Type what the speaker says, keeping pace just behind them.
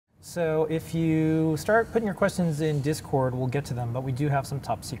So if you start putting your questions in Discord, we'll get to them, but we do have some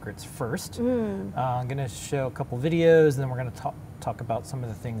top secrets first. I'm going to show a couple videos, and then we're going to talk about some of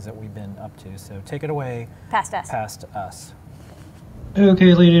the things that we've been up to. So take it away. Past us. Past us.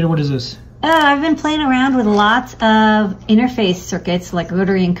 Okay, Lady, what is this? I've been playing around with lots of interface circuits like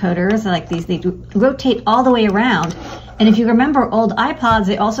rotary encoders like these. They rotate all the way around. And if you remember old iPods,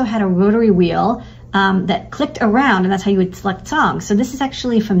 they also had a rotary wheel that clicked around, and that's how you would select songs. So this is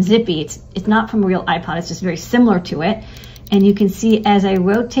actually from Zippy. It's not from a real iPod. It's just very similar to it. And you can see as I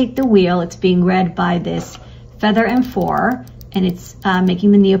rotate the wheel, it's being read by this Feather M4, and it's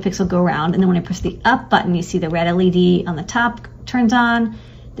making the NeoPixel go around. And then when I press the up button, you see the red LED on the top turns on.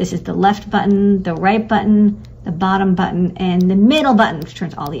 This is the left button, the right button, the bottom button, and the middle button, which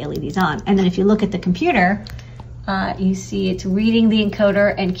turns all the LEDs on. And then if you look at the computer, you see it's reading the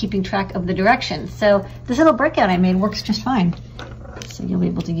encoder and keeping track of the directions. So this little breakout I made works just fine. So you'll be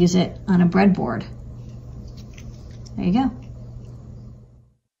able to use it on a breadboard. There you go.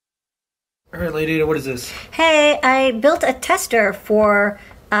 All right, Lady, what is this? Hey, I built a tester for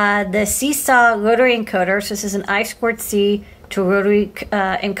the Seesaw rotary encoder. So this is an I2C to rotary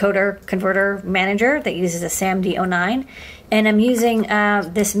encoder converter manager that uses a SAMD09. And I'm using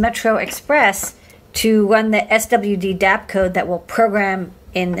this Metro Express to run the SWD DAP code that will program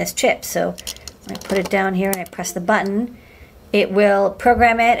in this chip. So I put it down here and I press the button. It will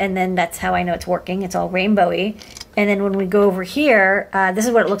program it, and then that's how I know it's working. It's all rainbowy. And then when we go over here, this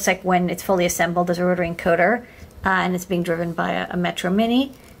is what it looks like when it's fully assembled as a rotary encoder, and it's being driven by a Metro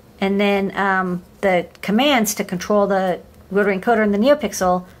Mini. And then the commands to control the rotary encoder and the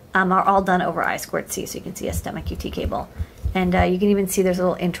NeoPixel are all done over I2C, so you can see a STEMMA QT cable. And you can even see there's a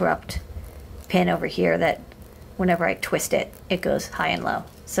little interrupt pin over here that whenever I twist it, it goes high and low.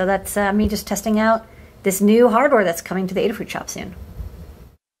 So that's me just testing out this new hardware that's coming to the Adafruit shop soon.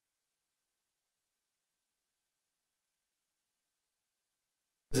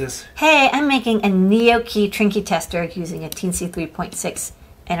 What is this? Hey, I'm making a NeoKey Trinky tester using a Teensy 3.6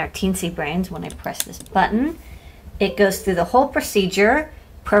 and our Teensy brains. When I press this button, it goes through the whole procedure,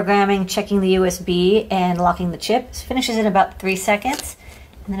 programming, checking the USB, and locking the chip. It finishes in about 3 seconds.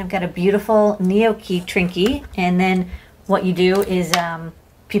 And then I've got a beautiful NeoKey Trinky. And then what you do is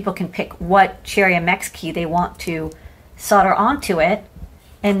people can pick what Cherry MX key they want to solder onto it.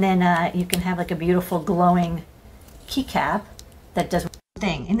 And then you can have like a beautiful glowing keycap that does one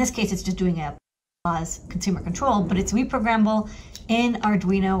thing. In this case, it's just doing a pause consumer control, but it's reprogrammable in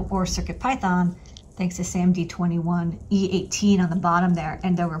Arduino or CircuitPython thanks to SAMD21E18 on the bottom there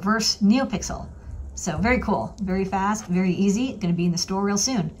and the reverse NeoPixel. So very cool, very fast, very easy. Going to be in the store real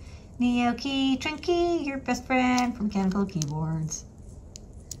soon. NeoKey Trinky, your best friend from Mechanical Keyboards.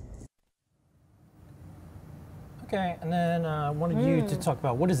 Okay, and then I wanted you to talk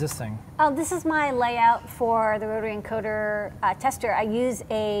about, what is this thing? Oh, this is my layout for the rotary encoder tester. I use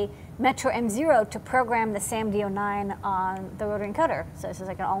a Metro M0 to program the SAMD09 on the rotary encoder. So this is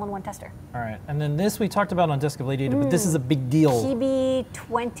like an all-in-one tester. All right, and then this we talked about on Desk of Lady Ada, but this is a big deal.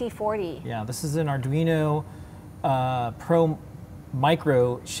 PB2040. Yeah, this is an Arduino Pro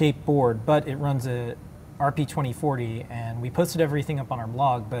Micro shaped board, but it runs a RP2040, and we posted everything up on our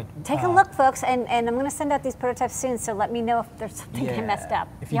blog. But take a look, folks, and I'm going to send out these prototypes soon. So let me know if there's something I messed up.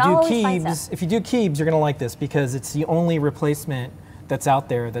 If you do Keebs, you're going to like this because it's the only replacement that's out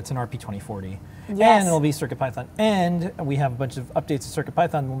there that's an RP2040. Yes. And it'll be CircuitPython. And we have a bunch of updates to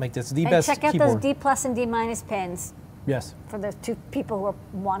CircuitPython. We'll make this the best check out keyboard. those D+ and D- pins. Yes. For the 2 people who are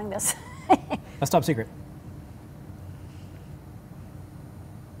wanting this. That's top secret.